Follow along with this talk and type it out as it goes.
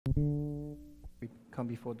come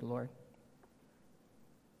before the Lord.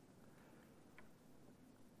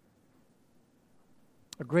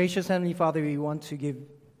 Our gracious Heavenly Father, we want to give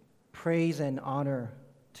praise and honor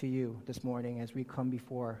to you this morning as we come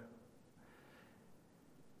before.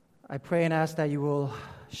 I pray and ask that you will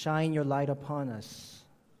shine your light upon us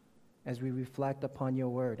as we reflect upon your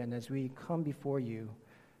word, and as we come before you,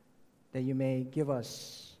 that you may give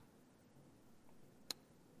us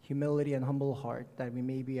humility and humble heart, that we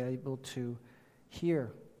may be able to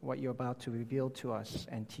hear what you're about to reveal to us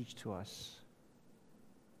and teach to us.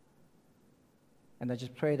 And I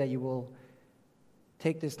just pray that you will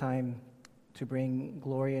take this time to bring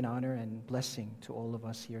glory and honor and blessing to all of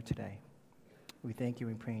us here today. We thank you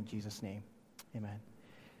and pray in Jesus' name. Amen.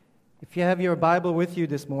 If you have your Bible with you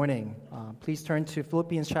this morning, please turn to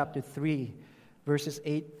Philippians chapter 3, verses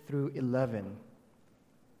 8 through 11.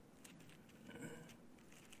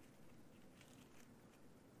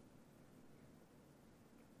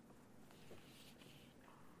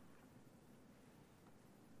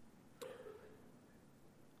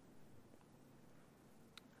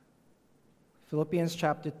 Philippians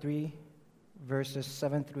chapter 3, verses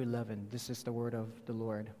 7 through 11. This is the word of the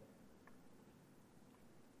Lord.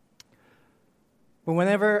 But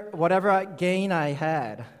whatever gain I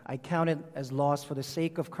had, I counted as loss for the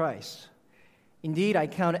sake of Christ. Indeed, I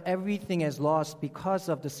count everything as loss because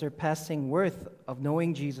of the surpassing worth of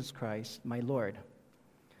knowing Jesus Christ, my Lord.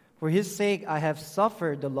 For his sake I have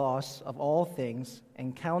suffered the loss of all things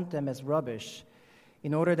and count them as rubbish,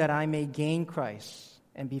 in order that I may gain Christ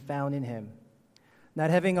and be found in him,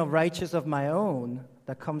 not having a righteousness of my own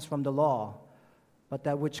that comes from the law, but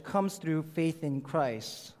that which comes through faith in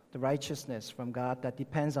Christ, the righteousness from God that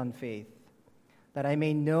depends on faith, that I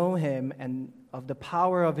may know him and of the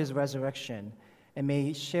power of his resurrection, and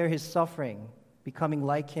may share his suffering, becoming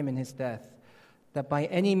like him in his death, that by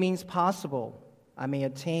any means possible I may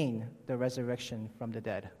attain the resurrection from the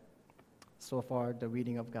dead. So far, the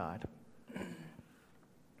reading of God.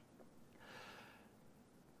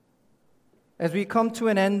 As we come to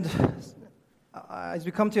an end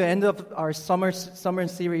of our summer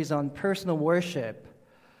series on personal worship,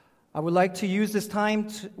 I would like to use this time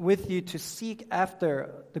with you to seek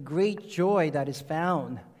after the great joy that is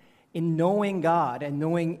found in knowing God and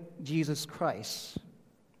knowing Jesus Christ.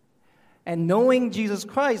 And knowing Jesus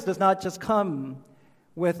Christ does not just come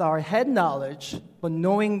with our head knowledge, but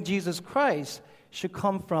knowing Jesus Christ should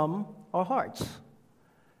come from our hearts.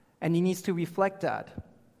 And he needs to reflect that.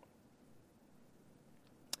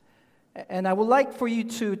 And I would like for you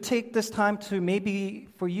to take this time to maybe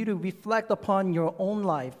for you to reflect upon your own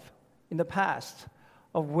life in the past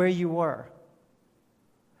of where you were.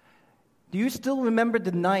 Do you still remember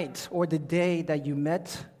the night or the day that you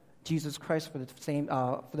met Jesus Christ for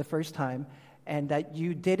the first time and that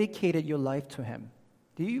you dedicated your life to him?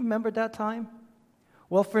 Do you remember that time?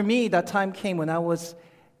 Well, for me, that time came when I was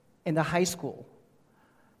in the high school.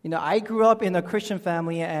 I grew up in a Christian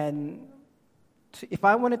family, and if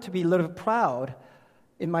I wanted to be a little proud,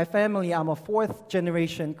 in my family, I'm a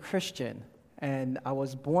fourth-generation Christian. And I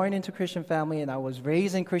was born into Christian family, and I was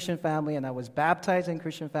raised in Christian family, and I was baptized in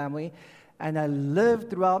Christian family. And I lived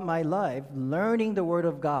throughout my life learning the Word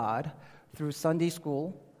of God through Sunday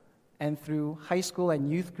school and through high school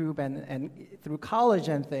and youth group and through college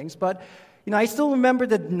and things. But, I still remember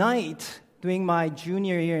the night during my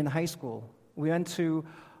junior year in high school. We went to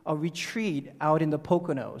a retreat out in the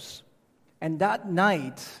Poconos. And that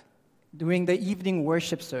night, during the evening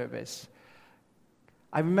worship service,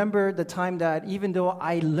 I remember the time that even though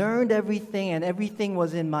I learned everything and everything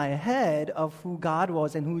was in my head of who God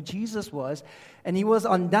was and who Jesus was, and it was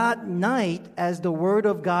on that night as the Word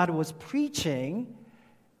of God was preaching,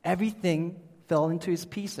 everything fell into its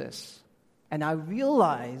pieces. And I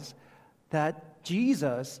realized that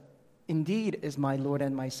Jesus indeed is my Lord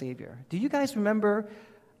and my Savior. Do you guys remember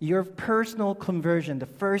your personal conversion, the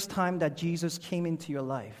first time that Jesus came into your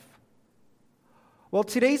life? Well,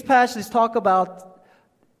 today's passage talk about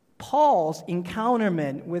Paul's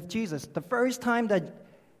encounterment with Jesus, the first time that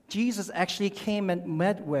Jesus actually came and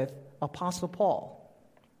met with Apostle Paul.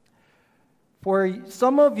 For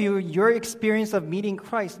some of you, your experience of meeting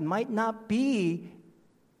Christ might not be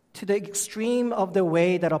to the extreme of the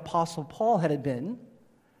way that Apostle Paul had been,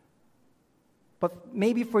 but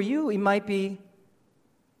maybe for you, it might be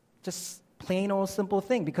just plain old simple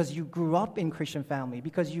thing because you grew up in Christian family,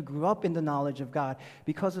 because you grew up in the knowledge of God,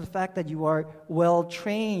 because of the fact that you are well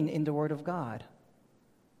trained in the Word of God.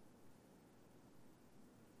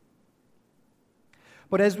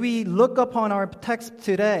 But as we look upon our text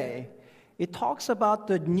today, it talks about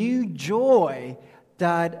the new joy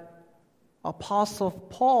that Apostle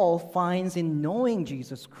Paul finds in knowing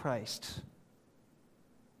Jesus Christ.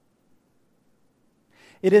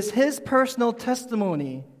 It is his personal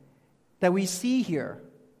testimony that we see here.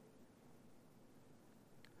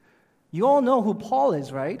 You all know who Paul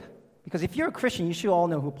is, right? Because if you're a Christian, you should all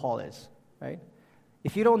know who Paul is, right?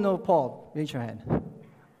 If you don't know Paul, raise your hand.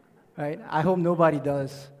 Right? I hope nobody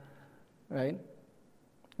does, right?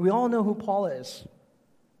 We all know who Paul is.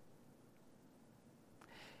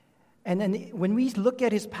 And then when we look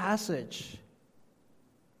at his passage,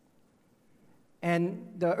 and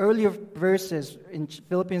the earlier verses in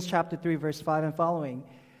Philippians chapter 3, verse 5 and following,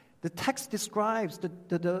 the text describes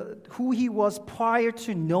who he was prior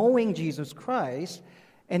to knowing Jesus Christ.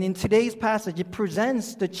 And in today's passage, it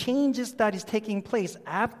presents the changes that is taking place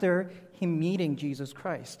after him meeting Jesus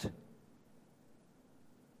Christ.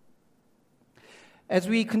 As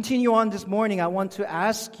we continue on this morning, I want to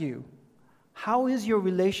ask you, how is your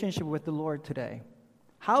relationship with the Lord today?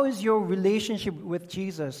 How is your relationship with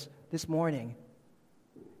Jesus this morning?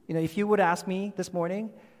 You know, if you would ask me this morning,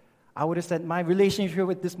 I would have said my relationship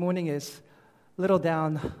with this morning is a little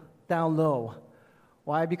down low.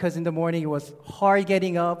 Why? Because in the morning it was hard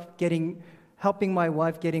getting up, helping my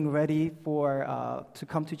wife getting ready to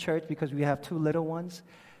come to church because we have 2 little ones.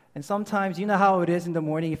 And sometimes, you know how it is in the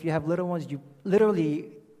morning, if you have little ones, you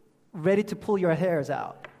literally ready to pull your hairs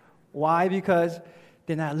out. Why? Because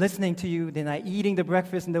they're not listening to you, they're not eating the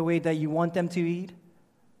breakfast in the way that you want them to eat.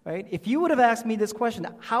 Right? If you would have asked me this question,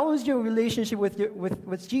 how is your relationship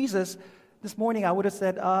with Jesus this morning, I would have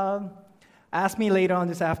said, ask me later on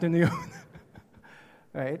this afternoon.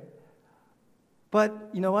 Right? But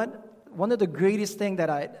you know what? One of the greatest things that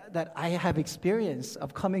I have experienced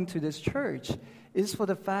of coming to this church is for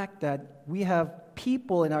the fact that we have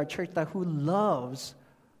people in our church who loves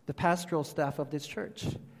the pastoral staff of this church.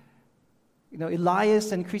 You know,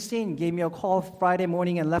 Elias and Christine gave me a call Friday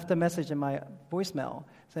morning and left a message in my voicemail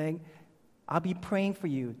saying, I'll be praying for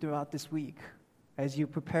you throughout this week as you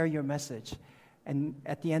prepare your message. And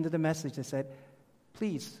at the end of the message, they said,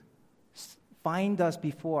 please find us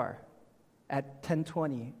before at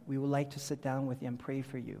 10:20. We would like to sit down with you and pray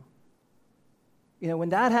for you. You know, when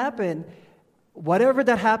that happened, whatever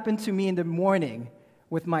that happened to me in the morning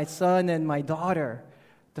with my son and my daughter,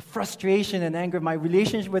 the frustration and anger, my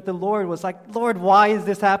relationship with the Lord was like, Lord, why is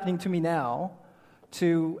this happening to me now?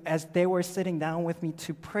 As they were sitting down with me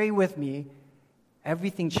to pray with me,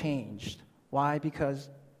 everything changed. Why? Because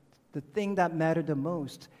the thing that mattered the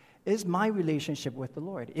most is my relationship with the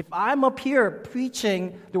Lord. If I'm up here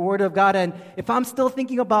preaching the Word of God, and if I'm still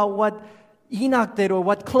thinking about what Enoch did or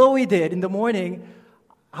what Chloe did in the morning,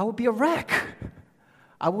 I would be a wreck.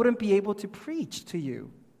 I wouldn't be able to preach to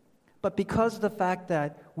you. But because of the fact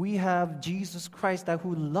that we have Jesus Christ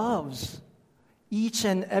who loves each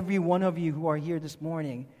and every one of you who are here this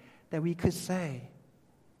morning, that we could say,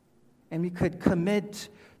 and we could commit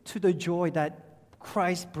to the joy that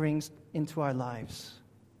Christ brings into our lives.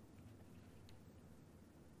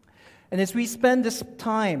 And as we spend this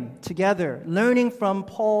time together learning from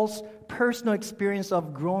Paul's personal experience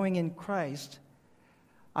of growing in Christ,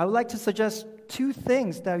 I would like to suggest 2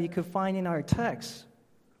 things that you could find in our text.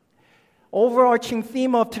 Overarching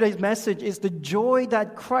theme of today's message is the joy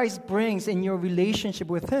that Christ brings in your relationship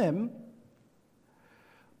with Him.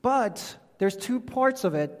 But there's 2 parts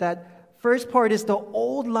of it. That first part is the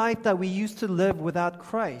old life that we used to live without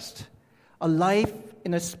Christ, a life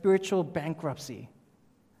in a spiritual bankruptcy.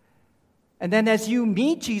 And then as you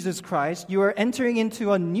meet Jesus Christ, you are entering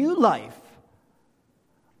into a new life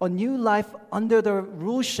under the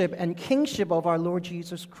ruleship and kingship of our Lord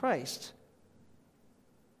Jesus Christ.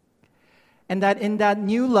 And that in that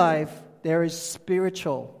new life, there is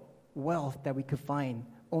spiritual wealth that we could find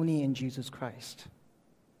only in Jesus Christ.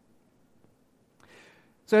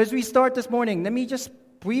 So as we start this morning, let me just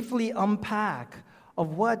briefly unpack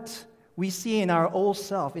of what we see in our old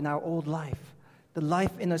self, in our old life, the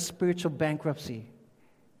life in a spiritual bankruptcy.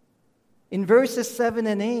 In verses 7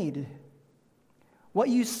 and 8, what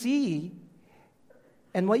you see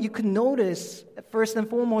and what you can notice, first and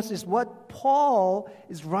foremost, is what Paul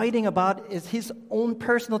is writing about is his own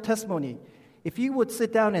personal testimony. If you would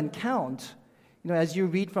sit down and count, as you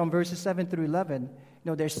read from verses 7 through 11,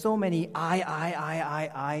 there's so many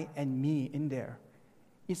I, and me in there.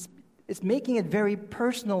 It's making it very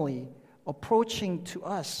personally approaching to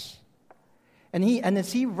us. And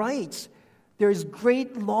as he writes, there is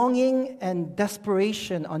great longing and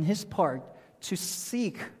desperation on his part to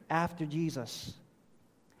seek after Jesus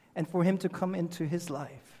and for him to come into his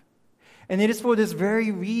life. And it is for this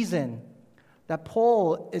very reason that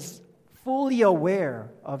Paul is fully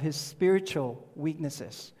aware of his spiritual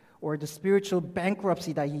weaknesses, or the spiritual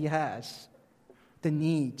bankruptcy that he has, the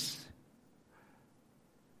needs.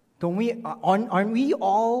 Aren't we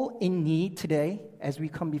all in need today as we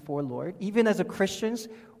come before Lord? Even as a Christians,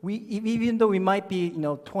 even though we might be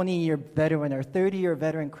 20-year veteran or 30-year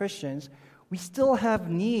veteran Christians, we still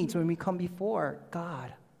have needs when we come before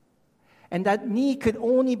God. And that need could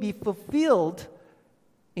only be fulfilled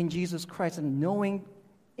in Jesus Christ and knowing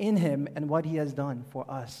in Him and what He has done for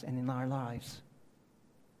us and in our lives.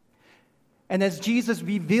 And as Jesus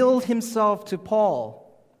revealed Himself to Paul,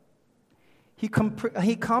 he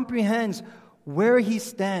comprehends where he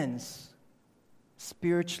stands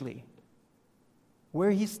spiritually.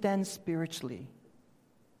 Where he stands spiritually.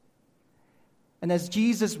 And as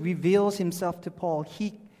Jesus reveals Himself to Paul,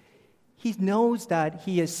 he knows that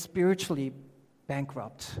he is spiritually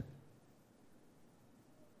bankrupt.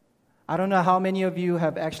 I don't know how many of you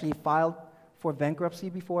have actually filed for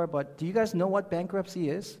bankruptcy before, but do you guys know what bankruptcy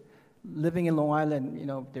is? Living in Long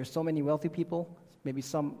Island, there's so many wealthy people. Maybe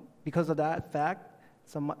some, because of that fact,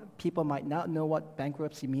 some people might not know what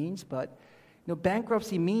bankruptcy means, but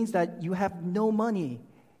bankruptcy means that you have no money.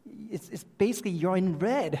 It's basically you're in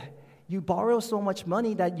red. You borrow so much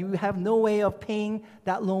money that you have no way of paying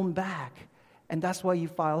that loan back. And that's why you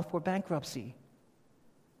file for bankruptcy.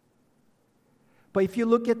 But if you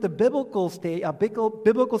look at the biblical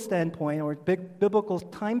standpoint or biblical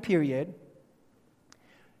time period,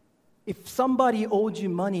 if somebody owed you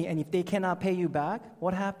money and if they cannot pay you back,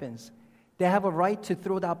 what happens? They have a right to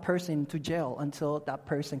throw that person into jail until that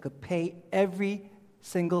person could pay every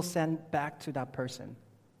single cent back to that person.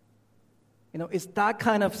 It's that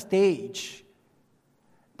kind of stage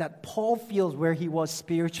that Paul feels where he was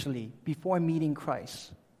spiritually before meeting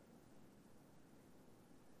Christ.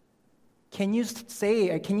 Can you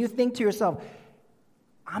think to yourself,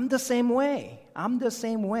 I'm the same way. I'm the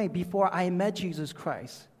same way before I met Jesus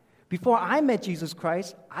Christ. Before I met Jesus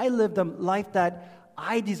Christ, I lived a life that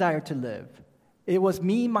I desired to live. It was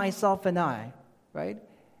me, myself, and I, right?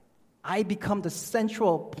 I become the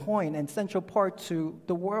central point and central part to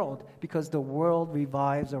the world because the world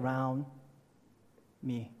revolves around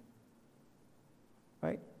me,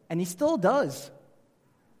 right? And He still does,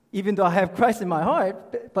 even though I have Christ in my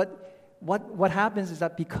heart. But what happens is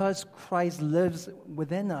that because Christ lives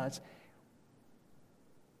within us,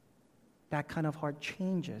 that kind of heart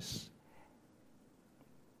changes.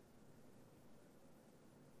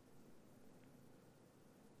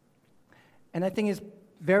 And I think it's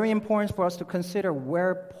very important for us to consider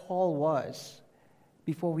where Paul was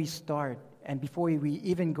before we start and before we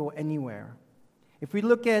even go anywhere. If we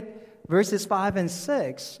look at verses 5 and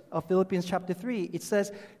 6 of Philippians chapter 3, it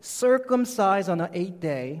says, circumcised on the 8th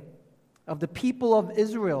day of the people of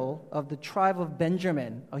Israel, of the tribe of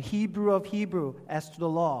Benjamin, a Hebrew of Hebrew as to the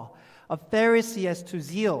law, a Pharisee as to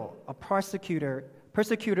zeal, a persecutor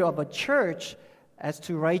of a church as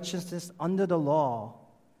to righteousness under the law,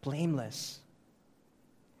 blameless.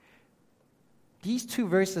 These two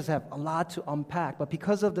verses have a lot to unpack, but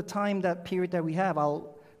because of the time, that period that we have,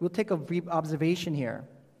 we'll take a brief observation here.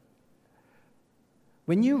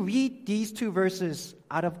 When you read these two verses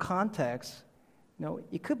out of context,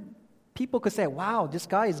 people could say, wow, this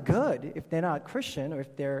guy is good if they're not Christian or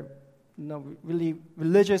if they're really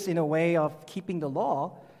religious in a way of keeping the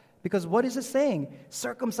law. Because what is it saying?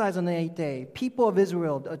 Circumcised on the 8th day, people of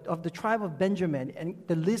Israel, of the tribe of Benjamin, and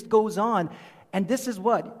the list goes on. And this is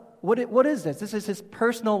what? What is this? This is his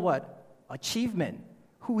personal what? Achievement,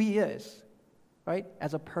 who he is, right?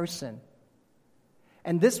 As a person.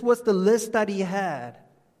 And this was the list that he had.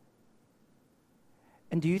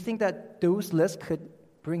 And do you think that those lists could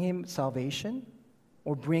bring him salvation?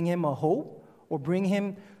 Or bring him a hope? Or bring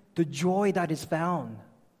him the joy that is found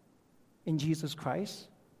in Jesus Christ?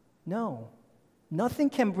 No.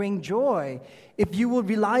 Nothing can bring joy if you will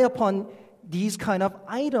rely upon these kind of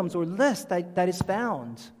items or lists that is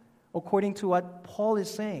found according to what Paul is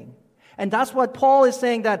saying. And that's what Paul is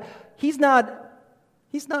saying, that he's not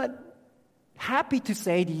happy to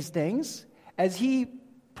say these things. As he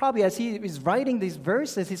is writing these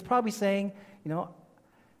verses, he's probably saying,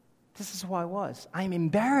 this is who I was. I'm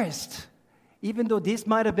embarrassed. Even though this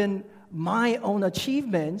might have been my own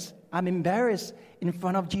achievements, I'm embarrassed in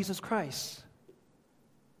front of Jesus Christ.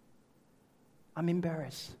 I'm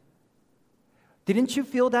embarrassed. Didn't you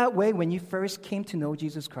feel that way when you first came to know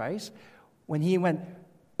Jesus Christ? When He went,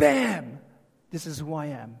 bam, this is who I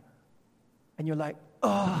am. And you're like,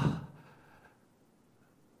 I'm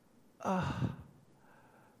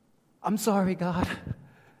sorry, God.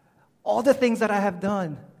 All the things that I have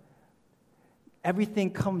done, everything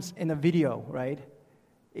comes in a video, right?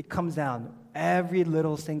 it comes down. Every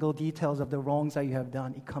little single details of the wrongs that you have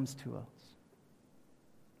done, it comes to us.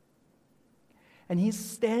 And he's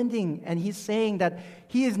standing and he's saying that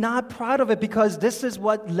he is not proud of it because this is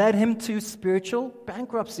what led him to spiritual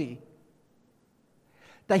bankruptcy.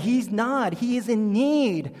 That he is in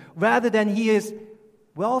need rather than he is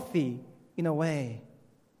wealthy in a way.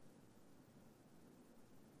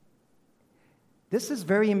 This is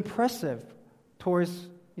very impressive towards,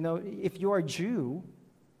 if you are a Jew,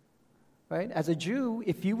 right? As a Jew,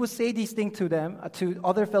 if you would say these things to them, to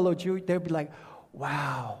other fellow Jews, they'd be like,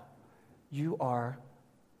 wow, you are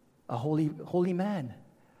a holy man.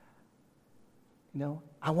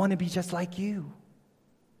 I want to be just like you.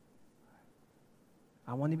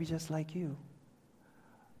 I want to be just like you.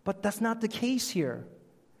 But that's not the case here.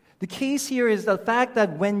 The case here is the fact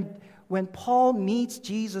that when Paul meets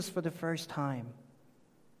Jesus for the first time,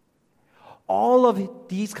 all of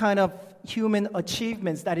these kind of human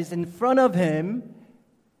achievements that is in front of him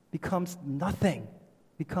becomes nothing,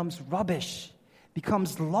 becomes rubbish,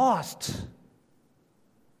 becomes lost.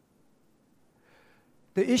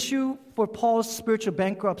 The issue for Paul's spiritual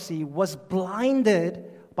bankruptcy was blinded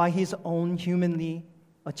by his own humanly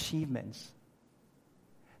achievements.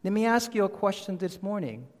 Let me ask you a question this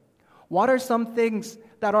morning. What are some things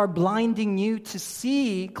that are blinding you to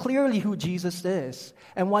see clearly who Jesus is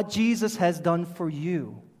and what Jesus has done for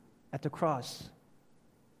you at the cross?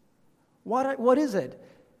 What is it?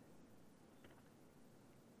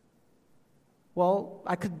 Well,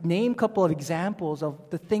 I could name a couple of examples of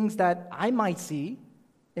the things that I might see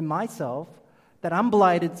in myself that I'm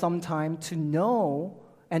blinded sometime to know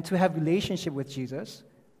and to have relationship with Jesus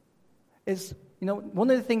is, one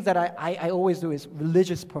of the things that I always do is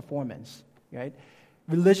religious performance, right?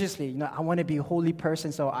 Religiously, I want to be a holy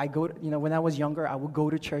person, so I go, when I was younger, I would go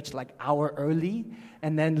to church like hour early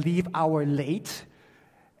and then leave hour late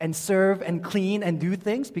and serve and clean and do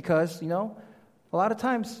things because, a lot of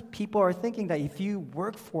times people are thinking that if you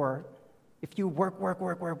work, what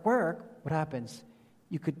happens?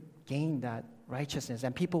 You could gain that righteousness.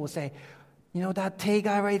 And people will say, that Tay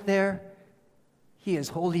guy right there, he is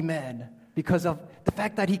holy man because of the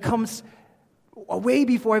fact that he comes way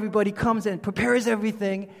before everybody comes and prepares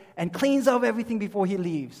everything and cleans up everything before he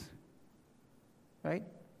leaves. Right?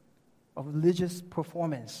 A religious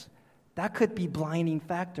performance. That could be blinding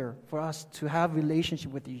factor for us to have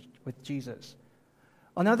relationship with Jesus.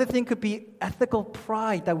 Another thing could be ethical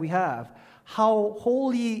pride that we have. How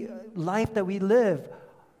holy life that we live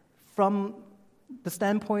from the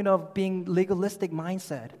standpoint of being legalistic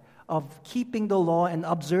mindset, of keeping the law and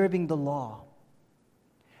observing the law.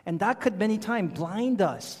 And that could many times blind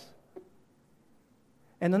us.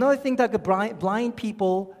 And another thing that could blind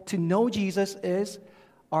people to know Jesus is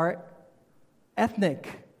our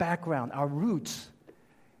ethnic background, our roots.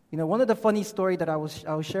 One of the funny story that I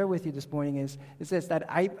will share with you this morning is this, that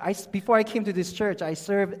I before I came to this church, I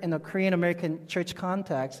served in a Korean American church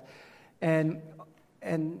context, and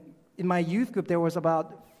in my youth group, there was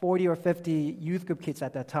about 40 or 50 youth group kids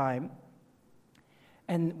at that time.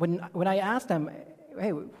 And when I asked them,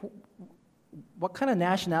 hey, what kind of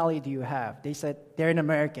nationality do you have? They said they're an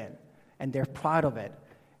American, and they're proud of it,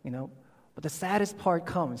 But the saddest part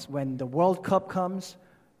comes when the World Cup comes,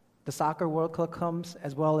 the soccer World Cup comes,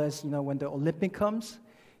 as well as, when the Olympic comes.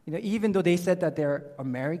 Even though they said that they're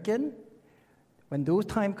American, when those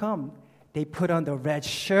time come, they put on the red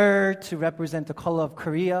shirt to represent the color of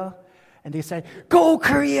Korea, and they said, "Go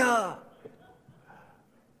Korea!"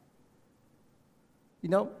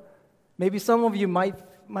 Maybe some of you might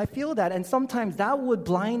feel that, and sometimes that would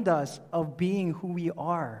blind us of being who we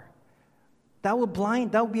are. That would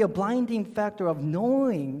be a blinding factor of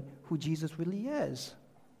knowing who Jesus really is.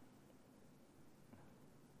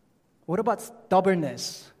 What about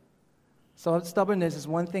stubbornness? So stubbornness is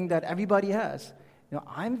one thing that everybody has.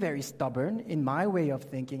 I'm very stubborn in my way of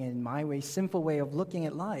thinking and in my sinful way of looking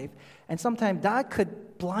at life. And sometimes that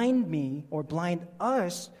could blind me or blind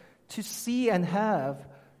us to see and have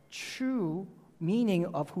true meaning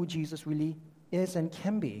of who Jesus really is and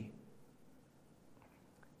can be.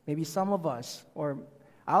 Maybe some of us, or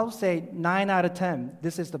I'll say 9 out of 10,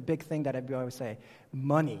 this is the big thing that I always say,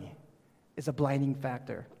 money is a blinding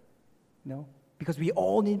factor. Because we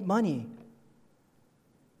all need money.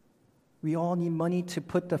 We all need money to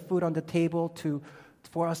put the food on the table,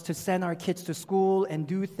 for us to send our kids to school and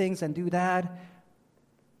do things and do that.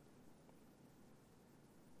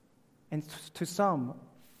 And to some,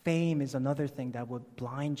 fame is another thing that would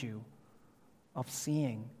blind you of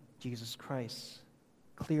seeing Jesus Christ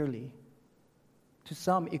clearly. To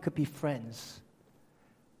some, it could be friends.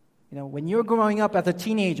 When you're growing up as a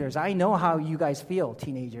teenagers, I know how you guys feel,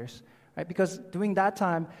 teenagers, right? Because during that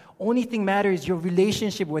time, only thing matters is your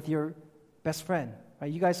relationship with your best friend, right?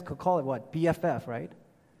 You guys could call it what? BFF, right?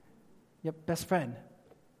 Yep, best friend,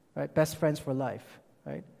 right? Best friends for life,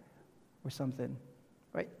 right? Or something,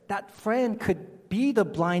 right? That friend could be the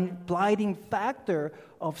blinding factor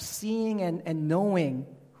of seeing and knowing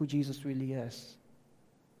who Jesus really is.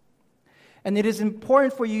 And it is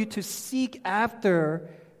important for you to seek after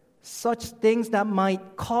such things that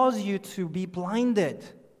might cause you to be blinded,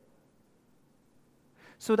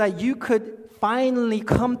 so that you could finally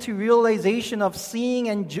come to realization of seeing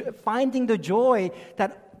and finding the joy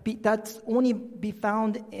that's only be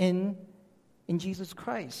found in Jesus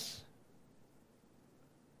Christ.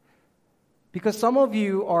 Because some of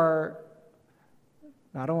you are,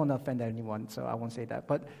 I don't want to offend anyone, so I won't say that,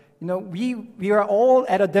 but we are all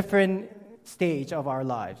at a different stage of our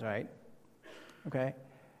lives, right? Okay?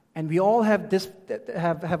 And we all have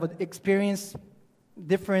experienced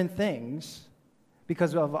different things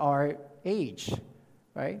because of our age,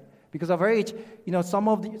 right? Because of our age, some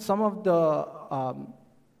of the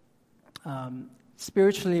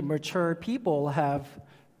spiritually mature people have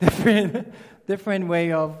different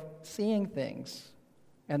way of seeing things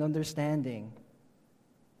and understanding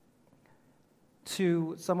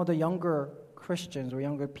to some of the younger Christians or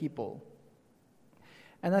younger people.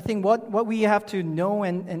 And I think what we have to know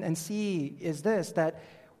and see is this, that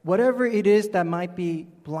whatever it is that might be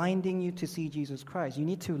blinding you to see Jesus Christ, you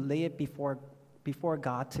need to lay it before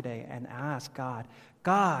God today and ask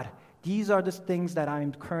God, these are the things that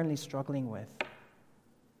I'm currently struggling with.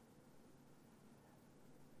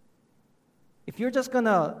 If you're just going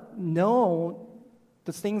to know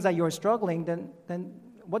the things that you're struggling, then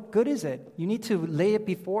what good is it? You need to lay it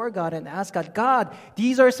before God and ask God,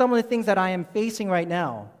 these are some of the things that I am facing right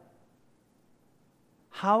now.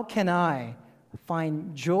 How can I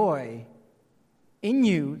find joy in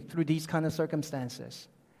you through these kind of circumstances?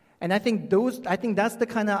 And I think that's the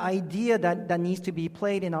kind of idea that needs to be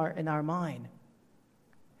played in our mind.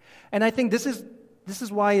 And I think this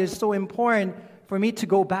is why it's so important for me to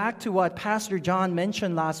go back to what Pastor John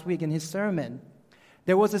mentioned last week in his sermon.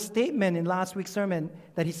 There was a statement in last week's sermon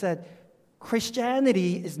that he said,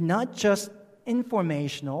 Christianity is not just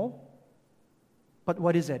informational, but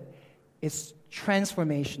what is it? It's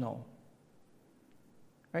transformational.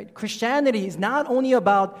 Right? Christianity is not only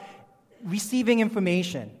about receiving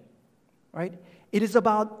information, right? It is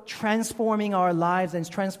about transforming our lives and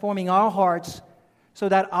transforming our hearts so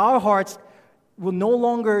that our hearts will no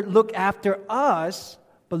longer look after us,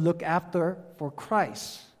 but look after for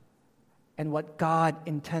Christ and what God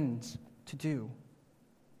intends to do.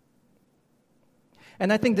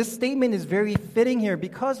 And I think this statement is very fitting here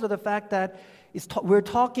because of the fact that we're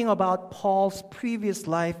talking about Paul's previous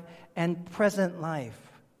life and present life.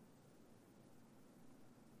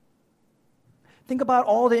 Think about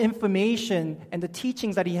all the information and the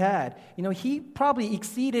teachings that he had. He probably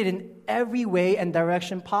exceeded in every way and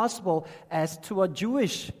direction possible as to a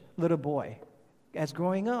Jewish little boy as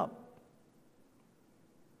growing up.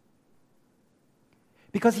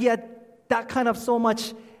 Because he had that kind of so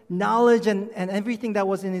much knowledge and everything that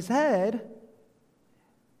was in his head,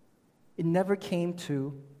 it never came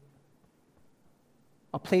to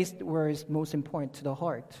a place where it's most important to the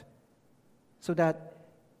heart, so that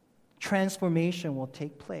transformation will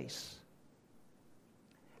take place.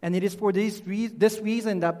 And it is for this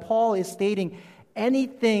reason that Paul is stating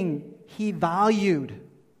anything he valued,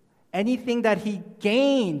 anything that he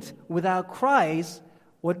gained without Christ,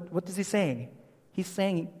 what is he saying? He's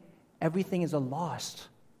saying everything is a loss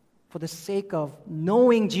for the sake of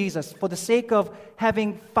knowing Jesus, for the sake of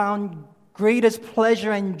having found greatest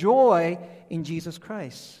pleasure and joy in Jesus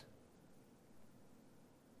Christ.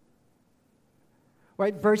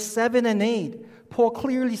 Right? Verse 7 and 8, Paul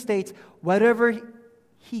clearly states, whatever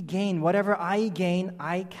he gained, whatever I gain,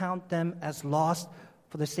 I count them as lost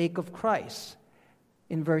for the sake of Christ.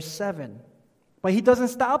 In verse 7. But he doesn't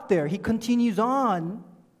stop there. He continues on.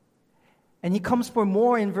 And he comes for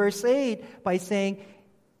more in verse 8 by saying,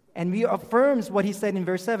 and reaffirms what he said in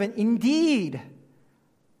verse 7, indeed,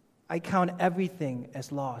 I count everything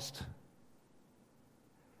as lost.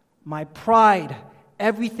 My pride,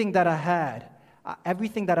 everything that I had,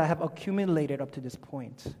 everything that I have accumulated up to this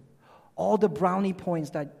point, all the brownie points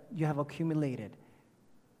that you have accumulated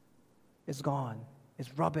is gone,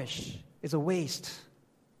 is rubbish, is a waste.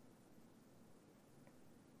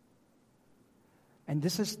 And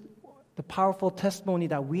this is the powerful testimony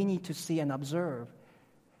that we need to see and observe.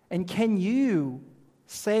 And can you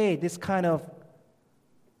say this kind of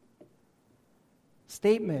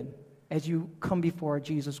statement as you come before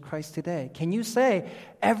Jesus Christ today? Can you say,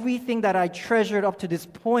 everything that I treasured up to this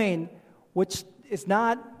point, which is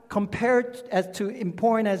not compared as to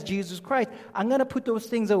important as Jesus Christ, I'm going to put those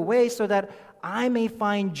things away so that I may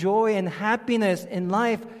find joy and happiness in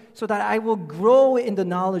life, so that I will grow in the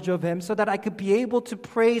knowledge of Him, so that I could be able to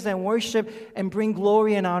praise and worship and bring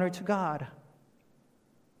glory and honor to God.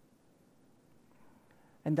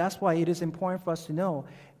 And that's why it is important for us to know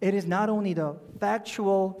it is not only the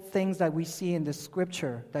factual things that we see in the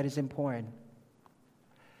Scripture that is important.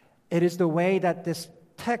 It is the way that this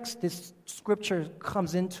text, this Scripture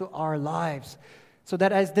comes into our lives, so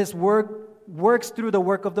that as this works through the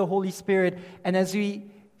work of the Holy Spirit, and as we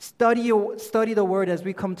study the Word, as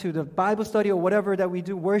we come to the Bible study or whatever that we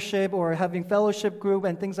do, worship or having fellowship group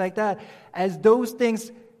and things like that, as those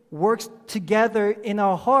things works together in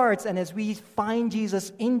our hearts, and as we find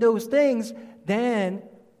Jesus in those things, then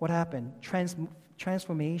what happened?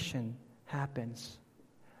 Transformation happens.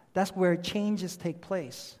 That's where changes take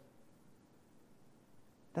place.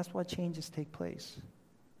 That's what changes take place.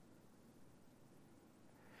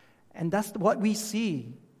 And that's what we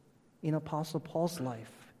see in Apostle Paul's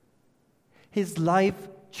life. His life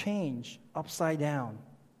changed upside down.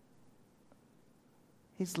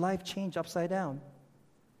 His life changed upside down.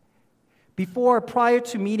 Prior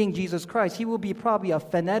to meeting Jesus Christ, he will be probably a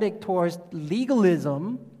fanatic towards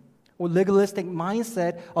legalism or legalistic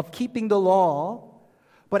mindset of keeping the law.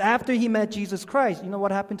 But after he met Jesus Christ, you know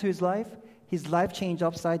what happened to his life? His life changed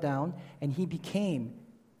upside down, and he became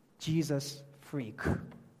Jesus freak.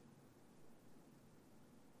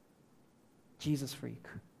 Jesus freak.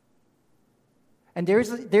 And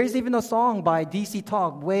there's even a song by DC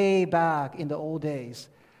Talk way back in the old days,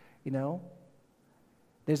 you know.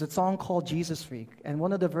 There's a song called Jesus Freak, and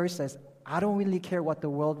one of the verses says, I don't really care what the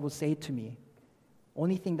world will say to me.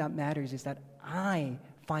 Only thing that matters is that I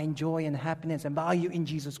find joy and happiness and value in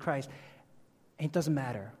Jesus Christ. And it doesn't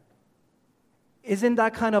matter. Isn't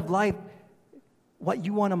that kind of life what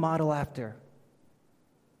you want to model after?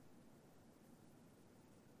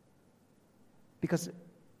 Because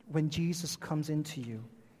when Jesus comes into you,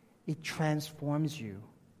 it transforms you.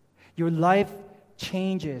 Your life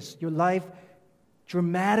changes. Your life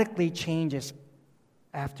dramatically changes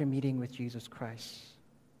after meeting with Jesus Christ.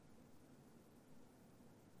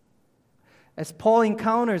 As Paul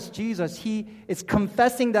encounters Jesus, he is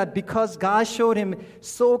confessing that because God showed him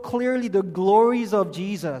so clearly the glories of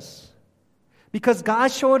Jesus, because God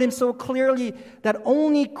showed him so clearly that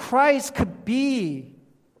only Christ could be,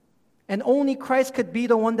 and only Christ could be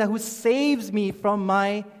the one who saves me from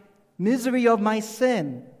my misery of my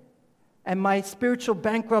sin and my spiritual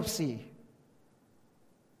bankruptcy.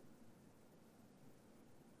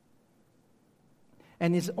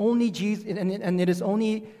 And it's only Jesus, and it is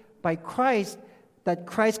only by Christ that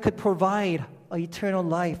Christ could provide an eternal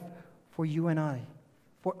life for you and I,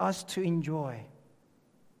 for us to enjoy.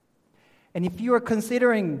 And if you are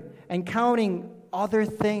considering and counting other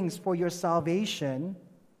things for your salvation,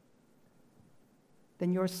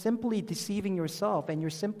 then you're simply deceiving yourself, and you're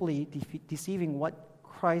simply deceiving what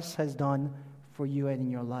Christ has done for you and in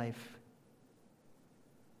your life.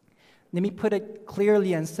 Let me put it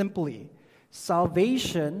clearly and simply.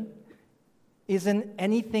 Salvation isn't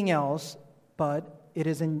anything else, but it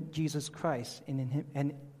is in Jesus Christ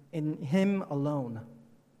and in Him alone.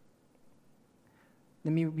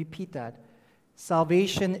 Let me repeat that.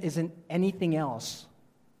 Salvation isn't anything else,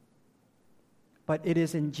 but it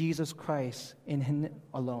is in Jesus Christ, in Him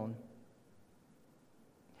alone.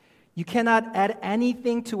 You cannot add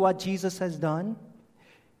anything to what Jesus has done.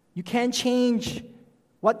 You can't change.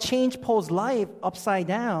 What changed Paul's life upside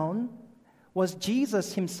down was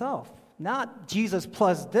Jesus Himself. Not Jesus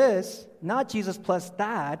plus this, not Jesus plus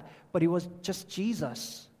that, but it was just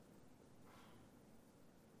Jesus.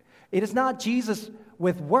 It is not Jesus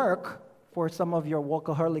with work, for some of your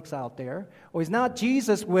workaholics out there, or it's not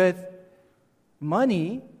Jesus with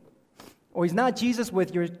money, or it's not Jesus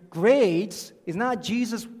with your grades, it's not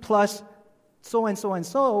Jesus plus so and so and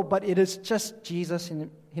so, but it is just Jesus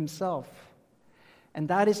in Himself. And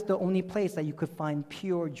that is the only place that you could find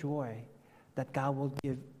pure joy that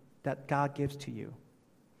God gives to you.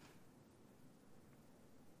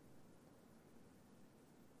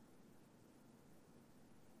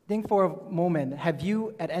 Think for a moment, have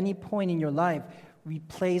you at any point in your life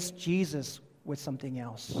replaced Jesus with something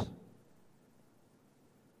else?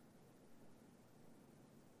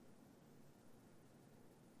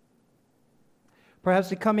 Perhaps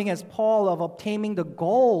becoming as Paul of obtaining the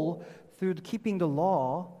goal through keeping the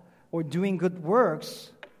law or doing good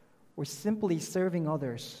works or simply serving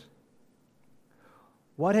others.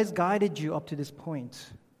 What has guided you up to this point?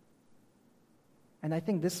 And I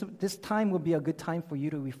think this time would be a good time for you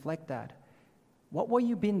to reflect that. What were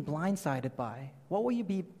you being blindsided by? What will you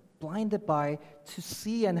be blinded by to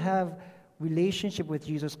see and have relationship with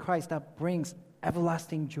Jesus Christ that brings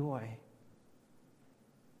everlasting joy?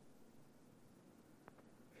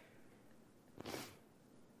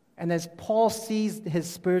 And as Paul sees his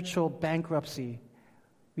spiritual bankruptcy,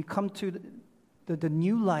 we come to the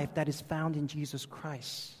new life that is found in Jesus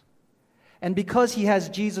Christ. And because he has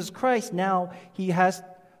Jesus Christ, now he has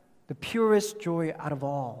the purest joy out of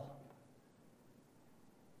all.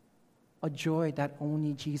 A joy that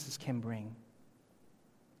only Jesus can bring.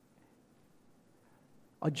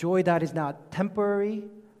 A joy that is not temporary,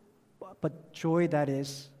 but joy that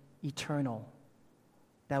is eternal,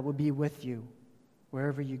 that will be with you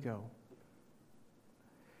wherever you go.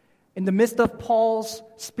 In the midst of Paul's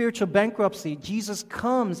spiritual bankruptcy, Jesus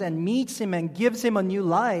comes and meets him and gives him a new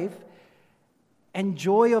life and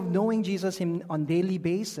joy of knowing Jesus on a daily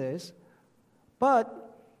basis. But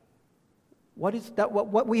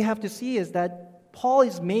what we have to see is that Paul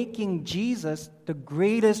is making Jesus the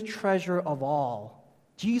greatest treasure of all.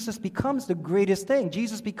 Jesus becomes the greatest thing.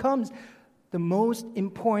 Jesus becomes the most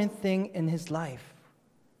important thing in his life.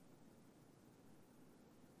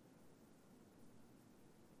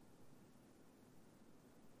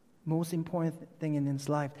 Most important thing in his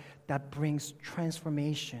life that brings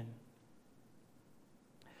transformation.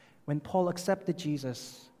 When Paul accepted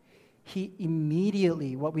Jesus, he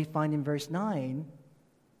immediately, what we find in verse 9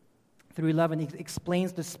 through 11, he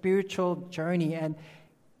explains the spiritual journey, and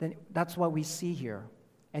then that's what we see here.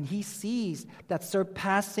 And he sees that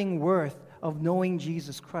surpassing worth of knowing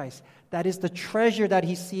Jesus Christ. That is the treasure that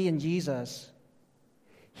he sees in Jesus.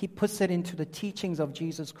 He puts it into the teachings of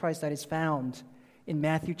Jesus Christ that is found in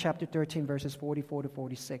Matthew chapter 13, verses 44 to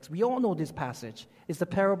 46. We all know this passage. It's the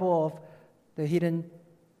parable of the hidden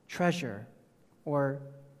treasure, or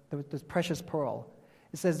the precious pearl.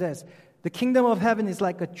 It says this: "The kingdom of heaven is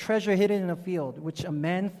like a treasure hidden in a field, which a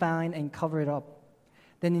man found and covered up.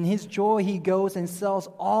 Then in his joy he goes and sells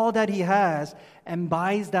all that he has and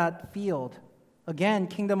buys that field. Again,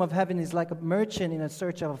 kingdom of heaven is like a merchant in a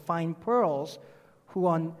search of fine pearls,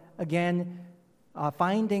 who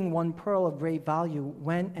finding one pearl of great value,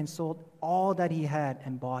 went and sold all that he had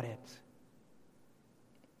and bought it."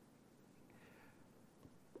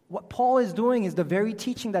 What Paul is doing is the very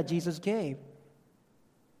teaching that Jesus gave.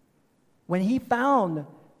 When he found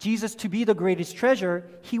Jesus to be the greatest treasure,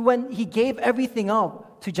 he gave everything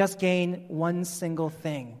up to just gain one single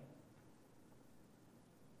thing.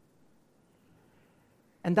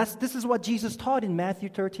 And this is what Jesus taught in Matthew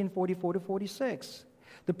 13, 44 to 46.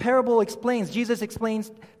 The parable Jesus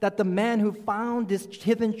explains that the man who found this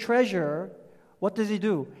hidden treasure, what does he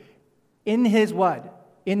do? In his what?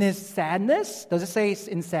 In his sadness? Does it say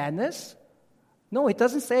in sadness? No, it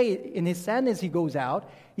doesn't say in his sadness he goes out.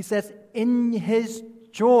 He says in his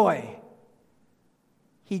joy,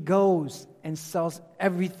 he goes and sells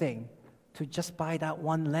everything to just buy that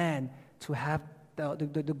one land, to have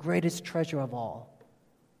the greatest treasure of all.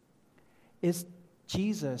 Is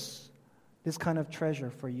Jesus this kind of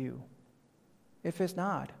treasure for you? If it's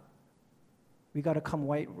not, we got to come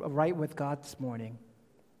right with God this morning.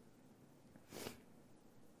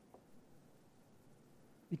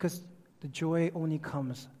 Because the joy only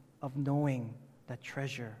comes of knowing that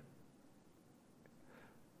treasure.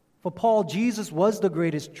 For Paul, Jesus was the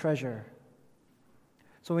greatest treasure.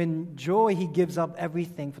 So in joy, he gives up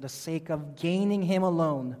everything for the sake of gaining him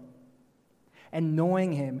alone and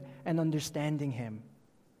knowing him and understanding him.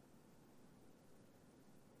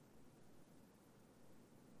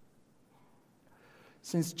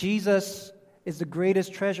 Since Jesus is the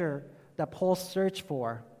greatest treasure that Paul searched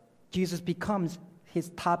for, Jesus becomes his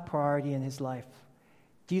top priority in his life.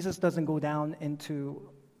 Jesus doesn't go down into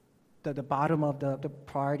the bottom of the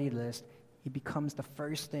priority list. He becomes the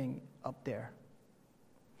first thing up there.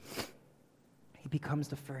 He becomes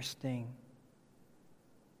the first thing.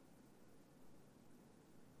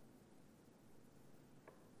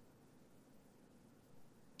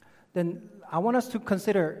 Then I want us to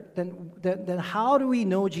consider, then how do we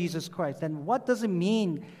know Jesus Christ? Then what does it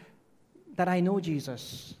mean that I know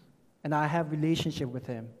Jesus and I have relationship with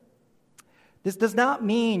him? This does not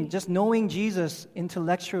mean just knowing Jesus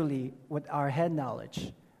intellectually with our head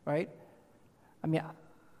knowledge, right? I mean,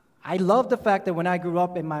 I love the fact that when I grew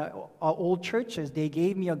up in my old churches, they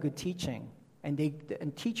gave me a good teaching,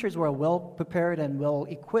 and teachers were well prepared and well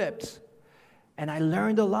equipped, and I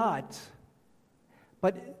learned a lot.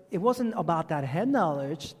 But it wasn't about that head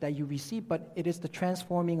knowledge that you receive, but it is the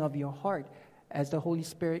transforming of your heart as the Holy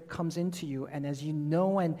Spirit comes into you, and as you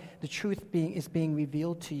know and the truth is being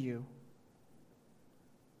revealed to you.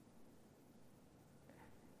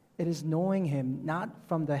 it is knowing Him not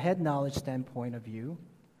from the head knowledge standpoint of view,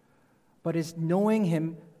 but it's knowing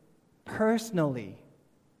Him personally.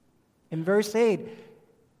 In verse 8,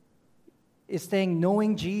 it's saying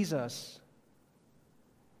knowing Jesus.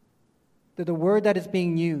 The word that is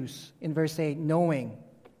being used in verse 8, knowing,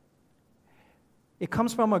 it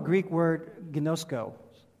comes from a Greek word, gnosko.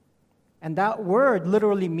 And that word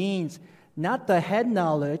literally means not the head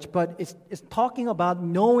knowledge, but it's talking about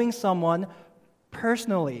knowing someone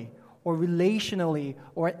personally or relationally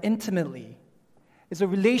or intimately. It's a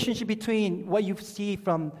relationship between what you see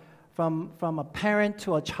from a parent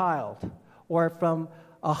to a child or from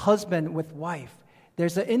a husband with wife.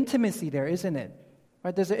 There's an intimacy there, isn't it?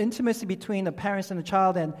 Right? There's an intimacy between the parents and the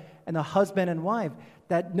child and a husband and wife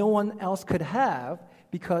that no one else could have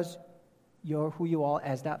because you're who you are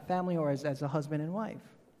as that family or as a husband and wife.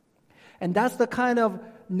 And that's the kind of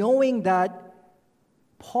knowing that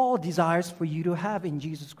Paul desires for you to have in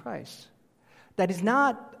Jesus Christ. That is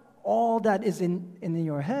not all that is in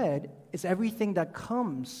your head, it's everything that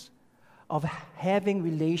comes of having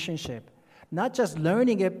relationship. Not just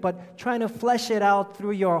learning it, but trying to flesh it out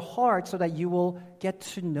through your heart so that you will get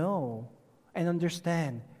to know and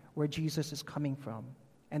understand where Jesus is coming from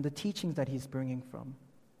and the teachings that He's bringing from.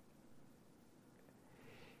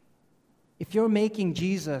 If you're making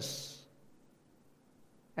Jesus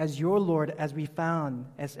as your Lord, as we find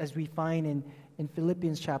in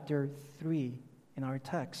Philippians chapter 3 in our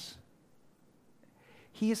text,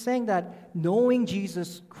 he is saying that knowing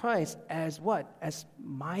Jesus Christ as what? As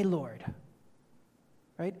my Lord.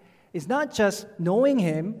 Right? It's not just knowing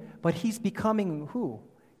Him, but He's becoming who?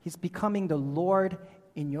 He's becoming the Lord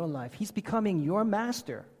in your life. He's becoming your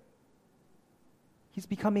master. He's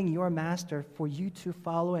becoming your master for you to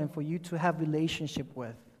follow and for you to have relationship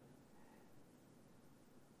with.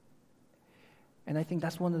 And I think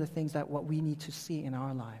that's one of the things that what we need to see in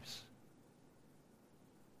our lives.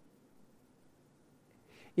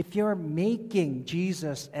 If you're making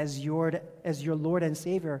Jesus as your Lord and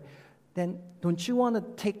Savior, then don't you want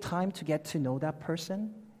to take time to get to know that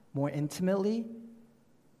person more intimately?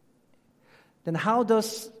 Then how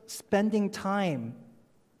does spending time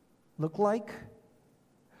look like?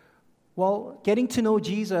 Well, getting to know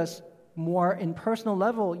Jesus more in personal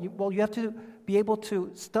level, you have to be able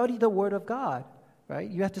to study the Word of God, right?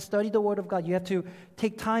 You have to study the Word of God. You have to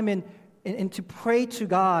take time and to pray to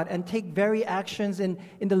God and take very actions in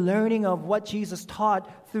the learning of what Jesus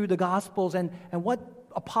taught through the Gospels and what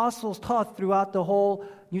apostles taught throughout the whole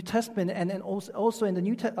New Testament and then also in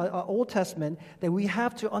the Old Testament, that we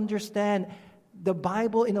have to understand the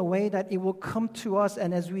Bible in a way that it will come to us,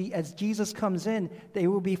 and as Jesus comes in, they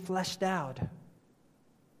will be fleshed out.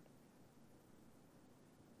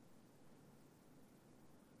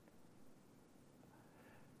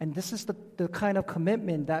 And this is the kind of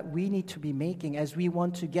commitment that we need to be making as we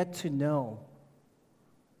want to get to know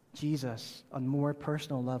Jesus on a more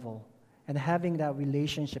personal level and having that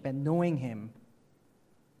relationship and knowing Him.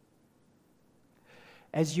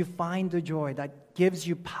 As you find the joy that gives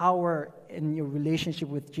you power in your relationship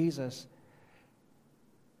with Jesus,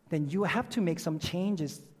 then you have to make some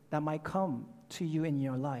changes that might come to you in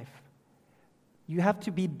your life. You have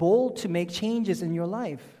to be bold to make changes in your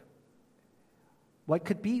life. What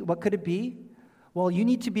could it be? Well, you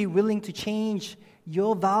need to be willing to change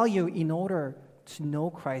your value in order to know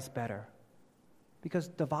Christ better. Because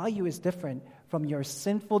the value is different from your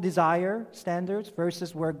sinful desire standards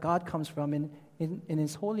versus where God comes from in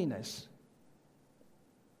His holiness.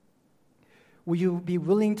 Will you be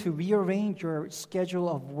willing to rearrange your schedule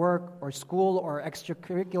of work or school or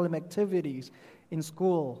extracurricular activities in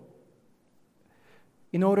school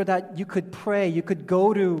in order that you could pray, you could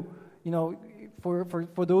go to,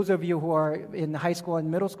 for those of you who are in high school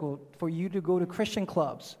and middle school, for you to go to Christian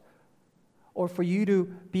clubs or for you to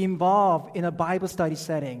be involved in a Bible study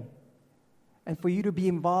setting and for you to be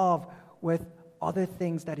involved with other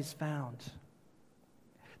things that is found.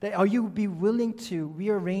 Are you be willing to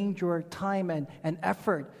rearrange your time and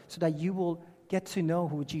effort so that you will get to know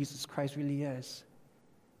who Jesus Christ really is?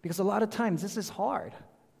 Because a lot of times this is hard.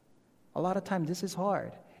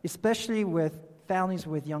 Especially with families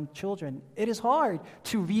with young children. It is hard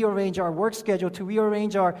to rearrange our work schedule, to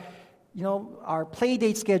rearrange our play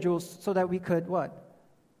date schedules so that we could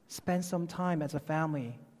spend some time as a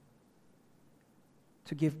family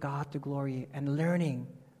to give God the glory and learning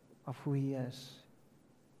of who He is.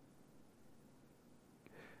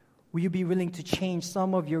 Will you be willing to change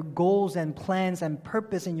some of your goals and plans and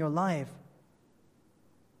purpose in your life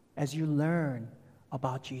as you learn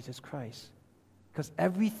about Jesus Christ? Because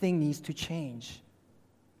everything needs to change.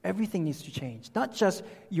 Everything needs to change. Not just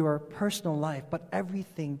your personal life, but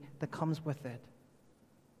everything that comes with it.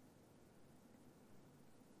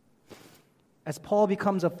 As Paul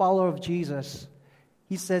becomes a follower of Jesus,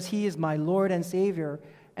 he says he is my Lord and Savior.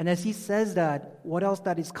 And as he says that, what else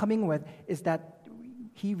that is coming with is that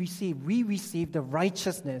we receive the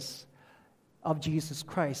righteousness of Jesus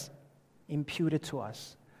Christ imputed to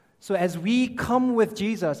us. So as we come with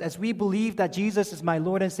Jesus, as we believe that Jesus is my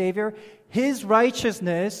Lord and Savior, his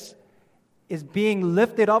righteousness is being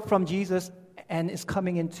lifted up from Jesus and is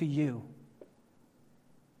coming into you.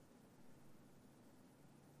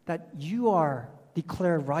 That you are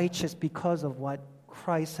declared righteous because of what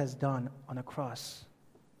Christ has done on the cross.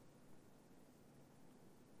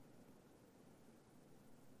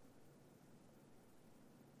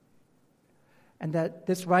 And that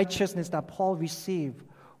this righteousness that Paul received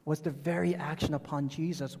was the very action upon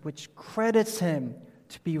Jesus, which credits him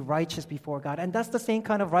to be righteous before God. And that's the same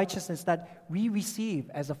kind of righteousness that we receive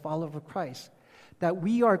as a follower of Christ. That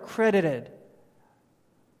we are credited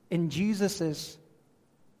in Jesus'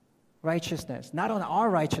 righteousness, not on our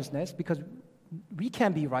righteousness, because we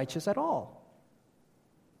can't be righteous at all.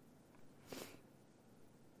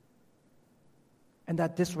 And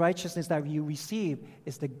that this righteousness that you receive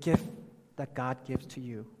is the gift that God gives to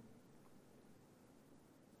you.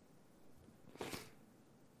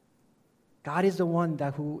 God is the one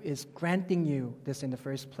who is granting you this in the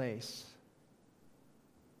first place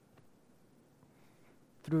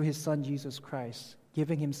through his Son Jesus Christ,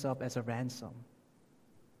 giving himself as a ransom.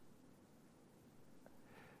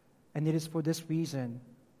 And it is for this reason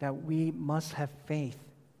that we must have faith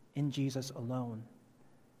in Jesus alone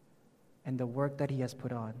and the work that he has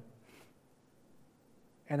put on.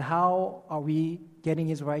 And how are we getting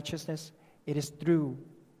his righteousness? It is through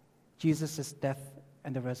Jesus' death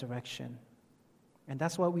and the resurrection. And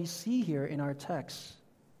that's what we see here in our text.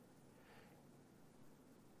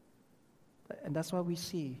 And that's what we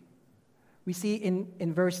see. We see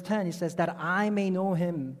in verse 10, it says, that I may know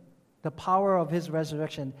him, the power of his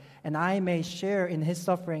resurrection, and I may share in his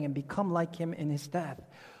suffering and become like him in his death.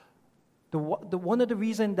 One of the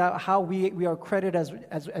reasons that how we are credited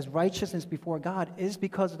as righteousness before God is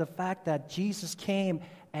because of the fact that Jesus came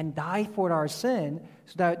and died for our sin,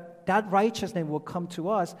 so that righteousness will come to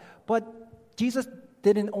us. But Jesus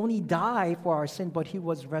didn't only die for our sin, but he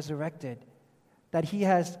was resurrected. That he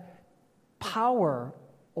has power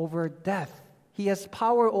over death. He has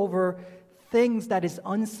power over things that is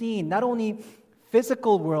unseen, not only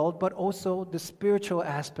physical world, but also the spiritual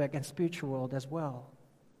aspect and spiritual world as well.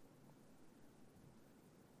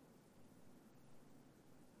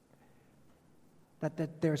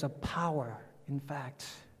 That there's a power, in fact,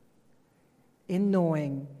 in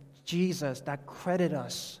knowing Jesus that credit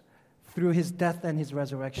us through his death and his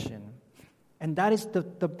resurrection. And that is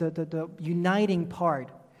the uniting part,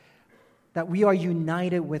 that we are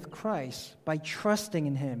united with Christ by trusting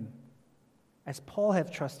in him, as Paul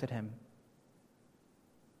have trusted him.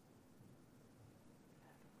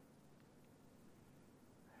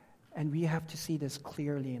 And we have to see this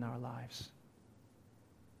clearly in our lives.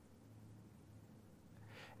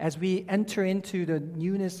 As we enter into the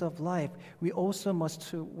newness of life, we also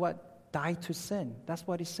must die to sin. That's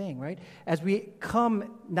what he's saying, right? As we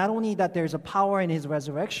come, not only that there's a power in his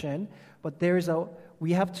resurrection, but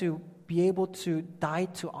we have to be able to die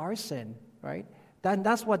to our sin, right?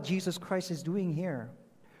 That's what Jesus Christ is doing here.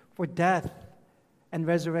 For death and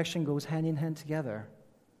resurrection goes hand in hand together.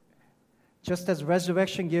 Just as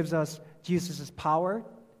resurrection gives us Jesus' power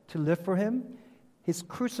to live for him, his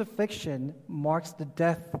crucifixion marks the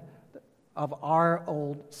death of our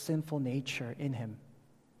old sinful nature in him.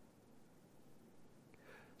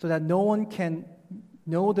 So that no one can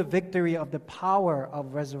know the victory of the power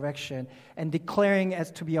of resurrection and declaring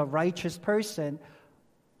as to be a righteous person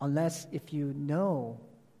unless if you know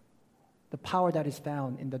the power that is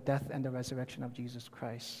found in the death and the resurrection of Jesus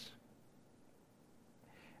Christ.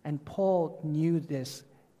 And Paul knew this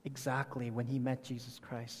exactly when he met Jesus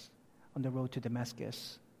Christ on the road to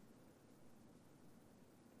Damascus.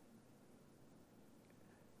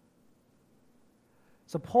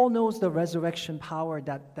 So Paul knows the resurrection power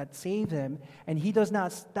that saved him, and he does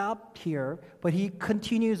not stop here, but he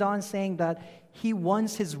continues on saying that he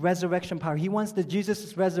wants his resurrection power. He wants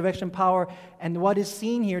Jesus' resurrection power, and what is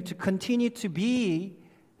seen here to continue to be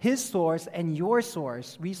his source and your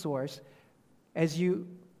resource, as you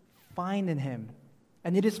find in him.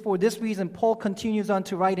 And it is for this reason Paul continues on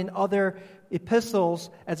to write in other epistles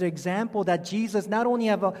as an example that Jesus not only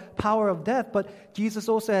have a power of death, but Jesus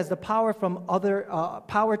also has the power from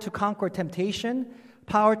power to conquer temptation,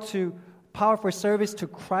 power for service to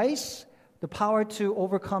Christ, the power to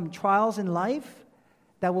overcome trials in life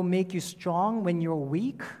that will make you strong when you're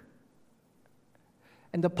weak,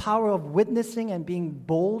 and the power of witnessing and being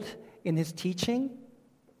bold in his teaching.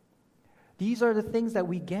 These are the things that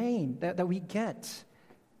we gain, that we get.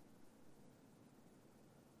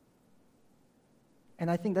 And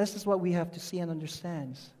I think this is what we have to see and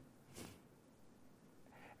understand.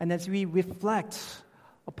 And as we reflect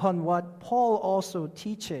upon what Paul also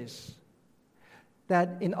teaches,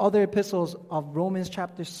 that in other epistles of Romans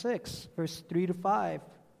chapter 6, verse 3 to 5,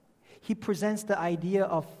 he presents the idea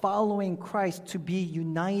of following Christ to be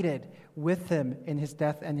united with him in his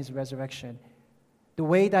death and his resurrection. The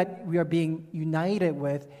way that we are being united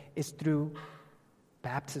with is through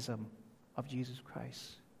baptism of Jesus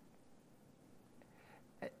Christ.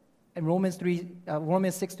 And Romans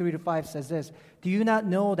 6, 3 to 5 says this: "Do you not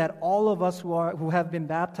know that all of us who have been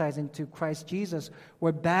baptized into Christ Jesus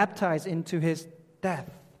were baptized into his death?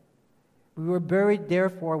 We were buried,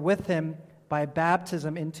 therefore, with him by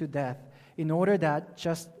baptism into death, in order that,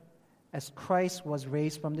 just as Christ was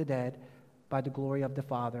raised from the dead by the glory of the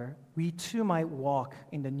Father, we too might walk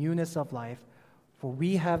in the newness of life. For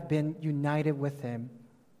we have been united with him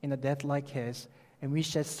in a death like his, and we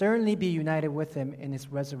shall certainly be united with him in his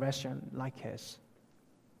resurrection like his."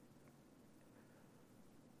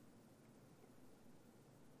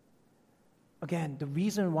 Again, the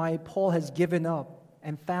reason why Paul has given up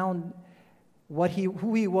and found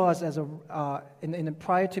who he was as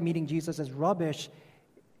prior to meeting Jesus as rubbish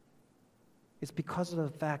is because of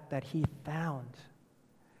the fact that he found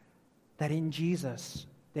that in Jesus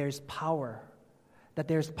there's power. That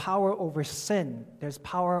there's power over sin, there's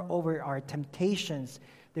power over our temptations,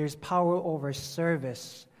 there's power over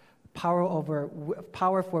service, power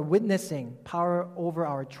for witnessing, power over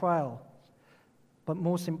our trial. But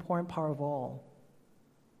most important power of all,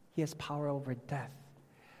 he has power over death.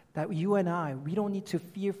 That you and I, we don't need to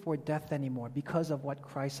fear for death anymore because of what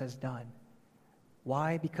Christ has done.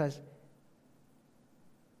 Why? Because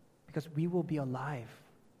we will be alive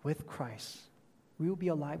with Christ. We will be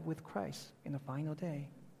alive with Christ in the final day.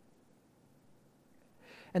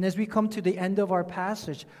 And as we come to the end of our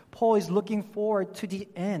passage, Paul is looking forward to the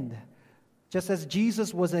end. Just as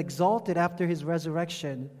Jesus was exalted after his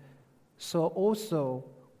resurrection, so also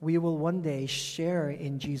we will one day share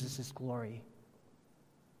in Jesus' glory.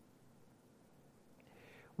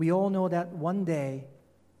 We all know that one day,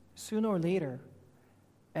 sooner or later,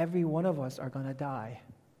 every one of us are going to die.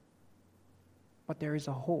 But there is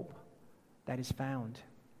a hope that is found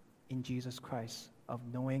in Jesus Christ, of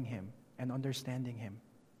knowing him and understanding him.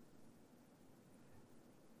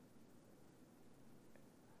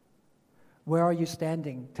 Where are you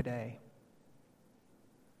standing today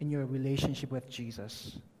in your relationship with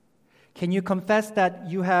Jesus? Can you confess that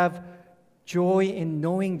you have joy in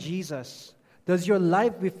knowing Jesus? Does your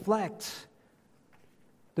life reflect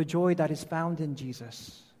the joy that is found in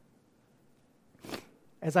Jesus?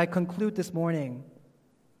 As I conclude this morning,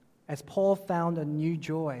 as Paul found a new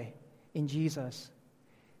joy in Jesus,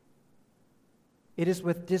 it is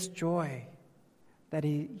with this joy that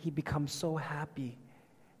he becomes so happy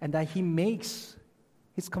and that he makes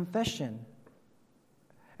his confession.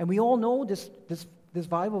 And we all know this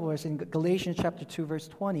Bible verse in Galatians chapter 2, verse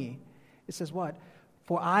 20. It says what?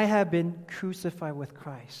 "For I have been crucified with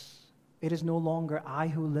Christ. It is no longer I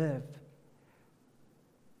who live,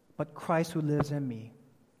 but Christ who lives in me.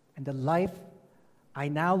 And the life I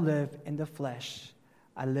now live in the flesh,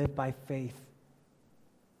 I live by faith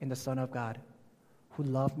in the Son of God, who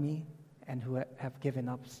loved me and who have given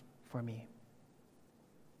up for me."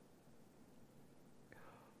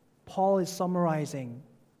 Paul is summarizing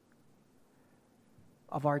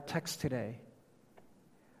of our text today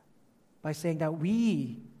by saying that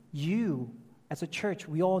you, as a church,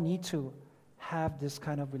 we all need to have this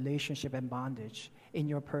kind of relationship and bondage in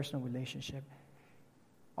your personal relationship.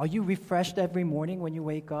 Are you refreshed every morning when you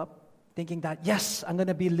wake up, thinking that, yes, I'm going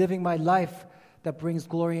to be living my life that brings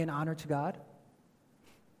glory and honor to God?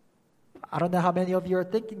 I don't know how many of you are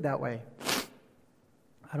thinking that way.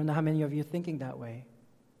 I don't know how many of you are thinking that way.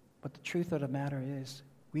 But the truth of the matter is,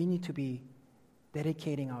 we need to be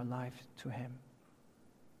dedicating our life to him.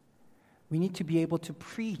 We need to be able to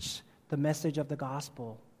preach the message of the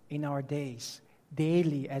gospel in our days,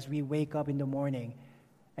 daily, as we wake up in the morning,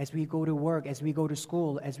 as we go to work, as we go to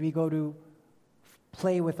school, as we go to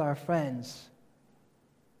play with our friends.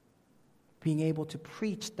 Being able to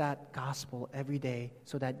preach that gospel every day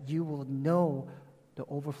so that you will know the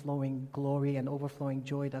overflowing glory and overflowing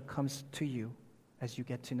joy that comes to you as you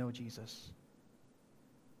get to know Jesus.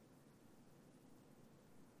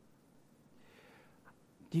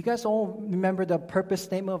 Do you guys all remember the purpose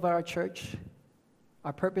statement of our church?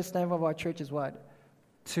 Our purpose statement of our church is what?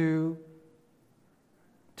 To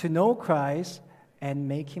know Christ and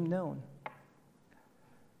make him known.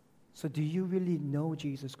 So do you really know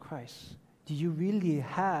Jesus Christ? Do you really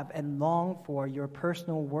have and long for your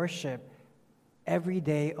personal worship every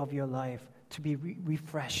day of your life to be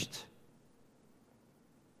refreshed?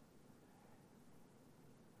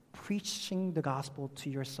 Preaching the gospel to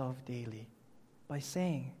yourself daily by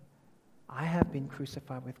saying, I have been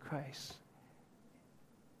crucified with Christ.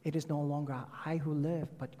 It is no longer I who live,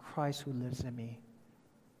 but Christ who lives in me.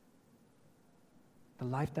 The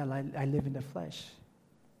life that I live in the flesh,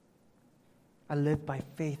 I live by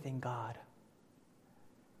faith in God,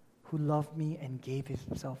 who loved me and gave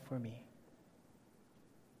himself for me.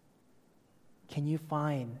 Can you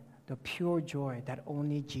find the pure joy that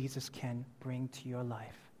only Jesus can bring to your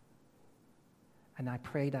life? And I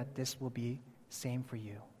pray that this will be same for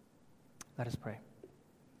you. Let us pray.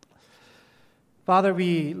 Father,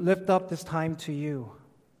 we lift up this time to you.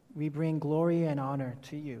 We bring glory and honor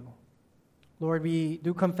to you. Lord, we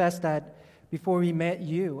do confess that before we met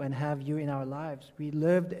you and have you in our lives, we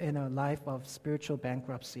lived in a life of spiritual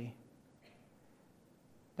bankruptcy.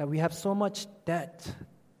 That we have so much debt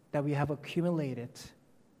that we have accumulated.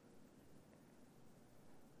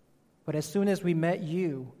 But as soon as we met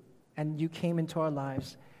you and you came into our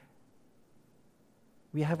lives,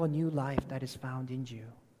 we have a new life that is found in you.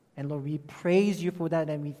 And Lord, we praise you for that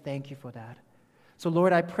and we thank you for that. So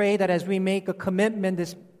Lord, I pray that as we make a commitment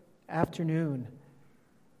this afternoon,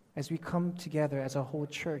 as we come together as a whole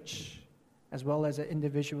church, as well as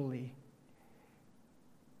individually,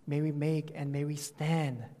 may we make and may we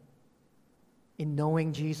stand in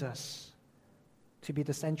knowing Jesus to be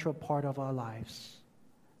the central part of our lives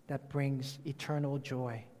that brings eternal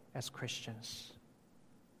joy as Christians.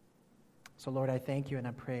 So Lord, I thank you and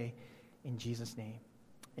I pray in Jesus' name.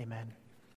 Amen.